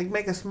 Like,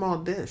 make a small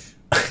dish.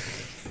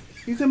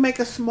 You can make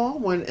a small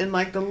one in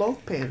like the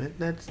loaf pan.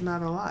 That's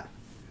not a lot.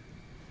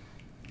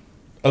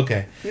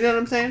 Okay. You know what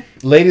I'm saying?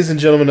 Ladies and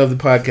gentlemen of the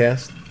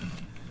podcast,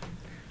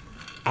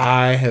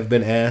 I have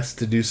been asked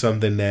to do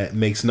something that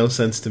makes no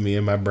sense to me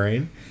in my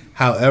brain.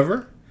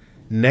 However,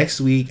 next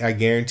week, I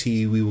guarantee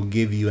you we will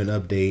give you an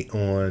update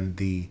on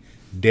the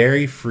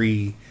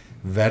dairy-free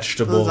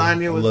vegetable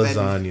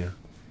lasagna.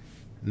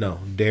 No,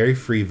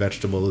 dairy-free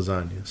vegetable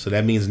lasagna. So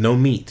that means no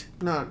meat.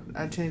 No,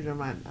 I changed my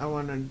mind. I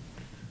want a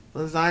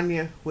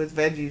lasagna with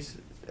veggies,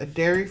 a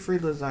dairy-free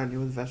lasagna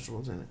with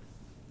vegetables in it.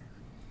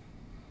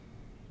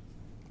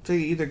 So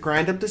you either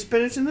grind up the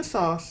spinach in the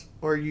sauce,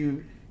 or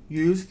you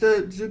use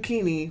the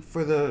zucchini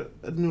for the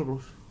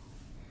noodles.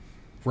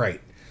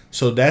 Right.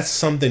 So that's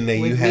something that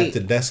you have to.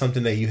 That's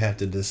something that you have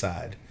to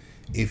decide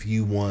if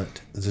you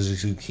want the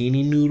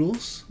zucchini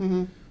noodles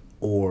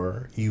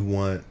or you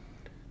want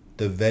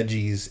the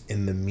veggies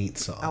in the meat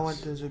sauce. I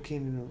want the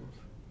zucchini noodles.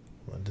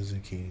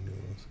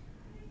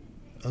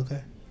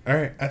 Okay. All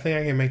right. I think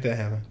I can make that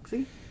happen.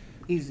 See?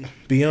 Easy.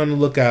 Be on the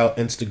lookout,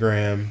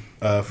 Instagram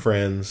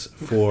friends,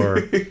 for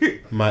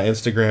my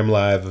Instagram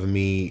live of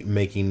me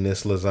making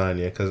this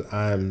lasagna, because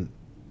I'm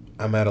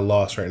at a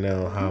loss right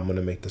now on how I'm going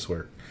to make this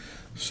work.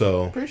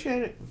 So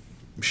appreciate it.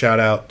 Shout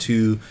out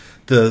to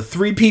the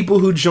 3 people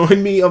who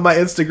joined me on my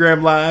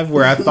Instagram live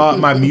where I thought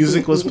my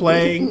music was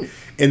playing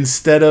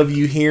instead of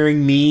you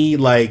hearing me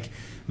like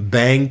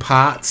bang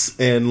pots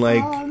and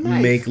like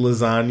make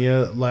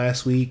lasagna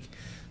last week.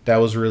 That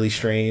was really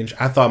strange.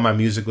 I thought my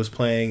music was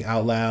playing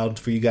out loud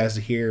for you guys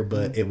to hear,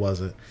 but it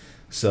wasn't.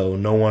 So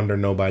no wonder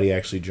nobody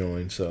actually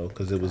joined. So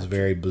because it was a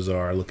very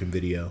bizarre looking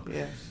video.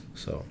 Yes.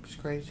 So it's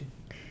crazy.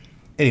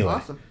 Anyway.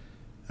 Awesome.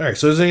 All right.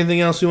 So is there anything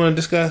else you want to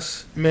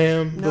discuss,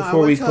 ma'am,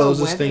 before we close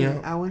this thing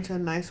out? I went to a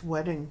nice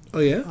wedding.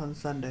 Oh yeah. On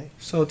Sunday.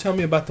 So tell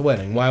me about the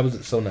wedding. Why was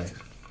it so nice?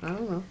 I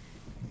don't know.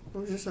 It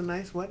was just a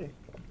nice wedding.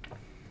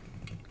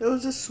 It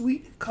was a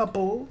sweet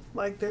couple.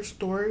 Like, their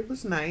story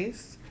was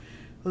nice.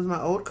 It was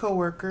my old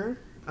coworker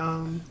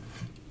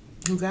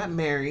who got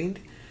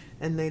married,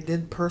 and they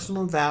did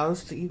personal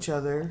vows to each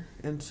other.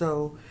 And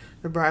so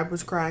the bride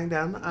was crying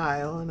down the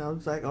aisle, and I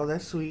was like, "Oh,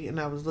 that's sweet." And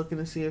I was looking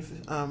to see if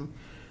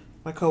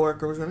my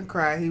coworker was going to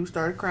cry. He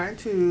started crying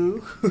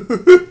too,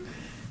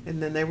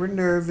 and then they were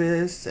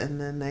nervous, and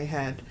then they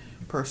had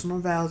personal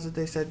vows that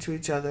they said to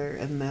each other,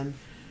 and then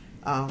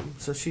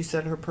so she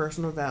said her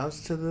personal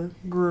vows to the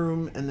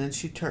groom, and then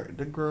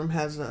the groom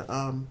has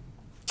a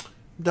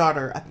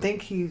daughter. I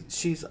think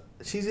she's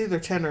either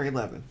 10 or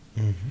 11.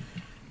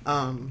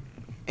 Mm-hmm.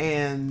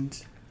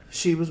 And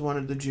she was one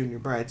of the junior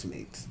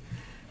bridesmaids.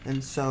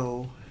 And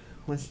so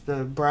when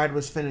the bride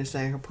was finished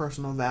saying her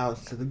personal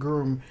vows to the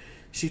groom,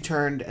 she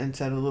turned and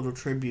said a little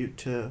tribute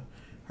to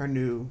her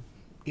new,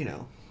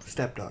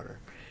 stepdaughter.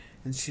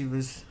 And she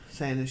was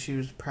saying that she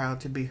was proud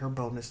to be her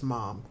bonus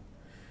mom.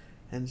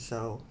 And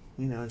so,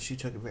 she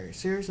took it very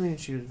seriously, and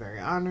she was very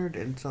honored,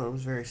 and so it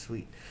was very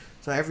sweet.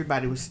 So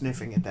everybody was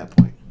sniffing at that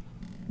point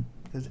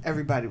because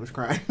everybody was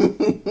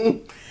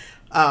crying.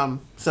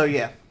 So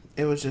yeah,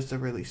 it was just a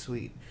really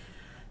sweet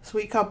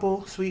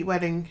couple, sweet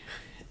wedding,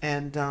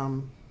 and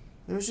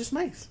it was just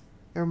nice.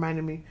 It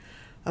reminded me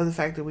of the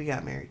fact that we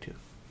got married too.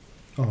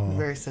 Oh,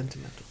 very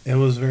sentimental. It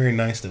was very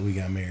nice that we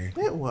got married.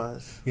 It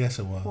was. Yes,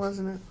 it was.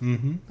 Wasn't it?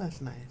 Mm-hmm.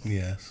 That's nice.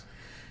 Yes.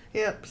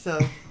 Yep. So,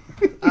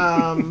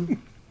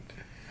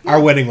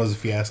 our wedding was a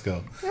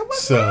fiasco. It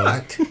was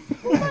not. It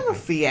wasn't a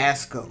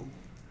fiasco.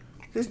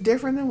 It's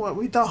different than what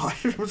we thought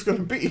it was going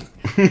to be.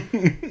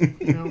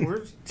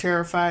 We're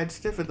terrified,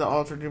 stiff at the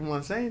altar, didn't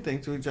want to say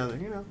anything to each other.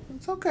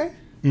 It's okay.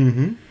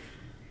 Mm-hmm.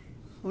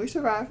 We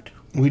survived.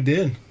 We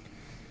did.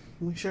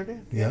 We sure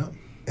did. Yeah.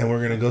 And we're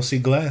going to go see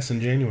Glass in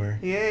January.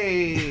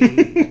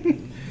 Yay.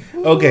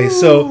 Okay,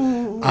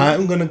 so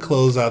I'm going to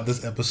close out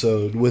this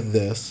episode with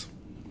this.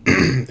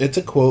 It's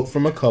a quote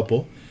from a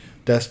couple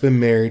that's been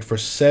married for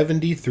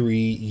 73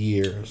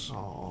 years.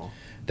 Aww.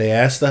 They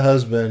asked the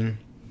husband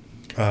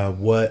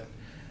what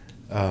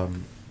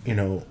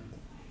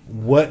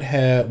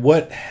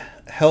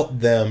helped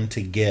them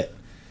to get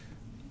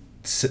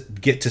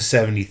to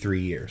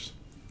 73 years.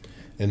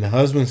 And the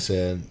husband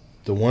said,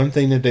 the one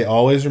thing that they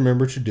always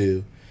remember to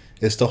do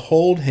is to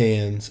hold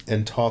hands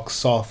and talk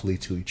softly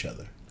to each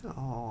other.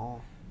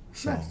 Oh,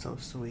 that's so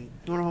sweet.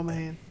 You want to hold my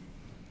hand?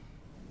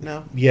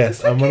 No.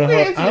 Yes, I'm gonna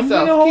hold. I'm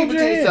gonna hold Keep it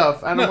to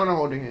yourself. I don't want to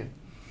hold your hand.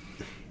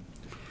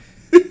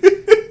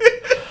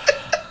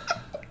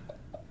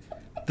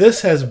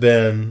 This has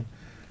been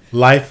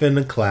Life in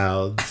the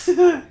Clouds,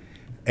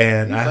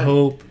 and I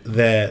hope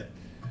that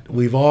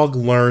we've all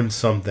learned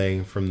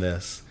something from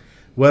this,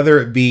 whether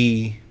it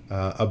be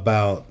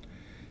about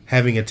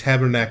having a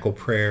tabernacle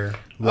prayer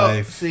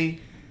life,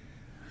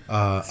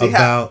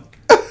 about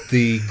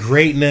the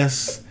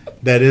greatness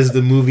that is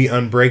the movie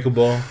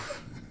Unbreakable.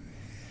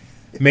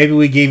 Maybe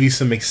we gave you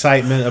some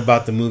excitement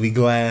about the movie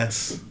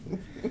Glass,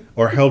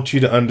 or helped you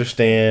to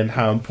understand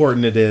how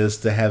important it is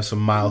to have some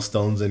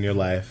milestones in your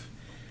life,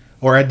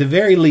 or at the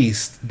very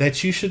least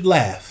that you should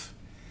laugh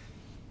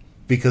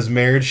because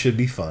marriage should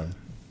be fun.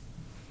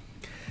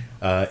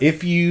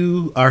 If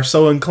you are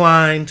so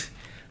inclined,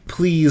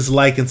 please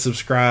like and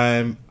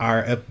subscribe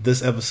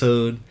this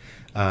episode.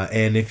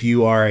 And if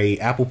you are a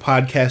Apple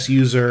Podcast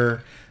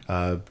user,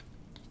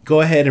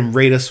 go ahead and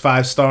rate us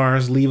 5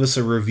 stars. Leave us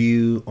a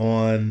review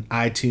on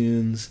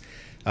iTunes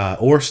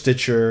or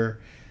Stitcher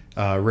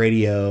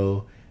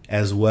Radio,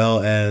 as well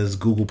as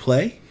Google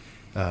Play.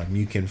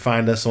 You can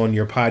find us on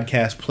your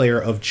podcast player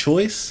of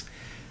choice.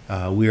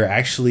 We are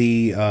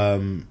actually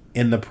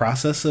in the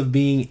process of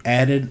being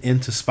added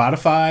into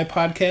Spotify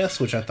podcasts,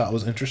 which I thought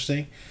was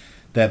interesting.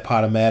 That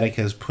Podomatic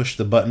has pushed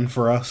the button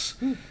for us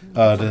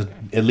to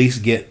at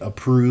least get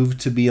approved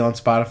to be on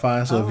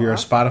Spotify. So if you're a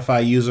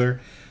Spotify user,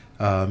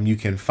 you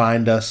can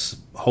find us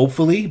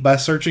hopefully by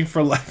searching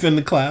for Life in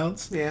the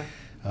Clouds. Yeah.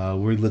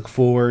 We look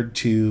forward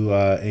to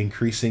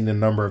increasing the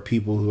number of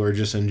people who are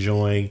just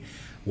enjoying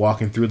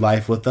walking through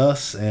life with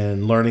us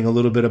and learning a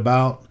little bit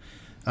about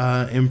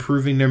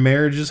improving their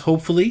marriages,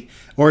 hopefully,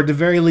 or at the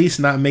very least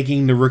not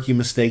making the rookie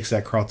mistakes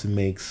that Carlton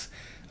makes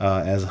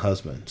as a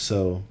husband.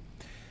 So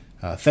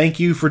thank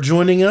you for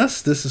joining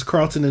us. This is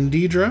Carlton and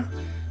Deidre.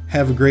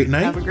 Have a great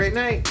night. Have a great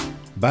night.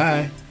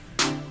 Bye.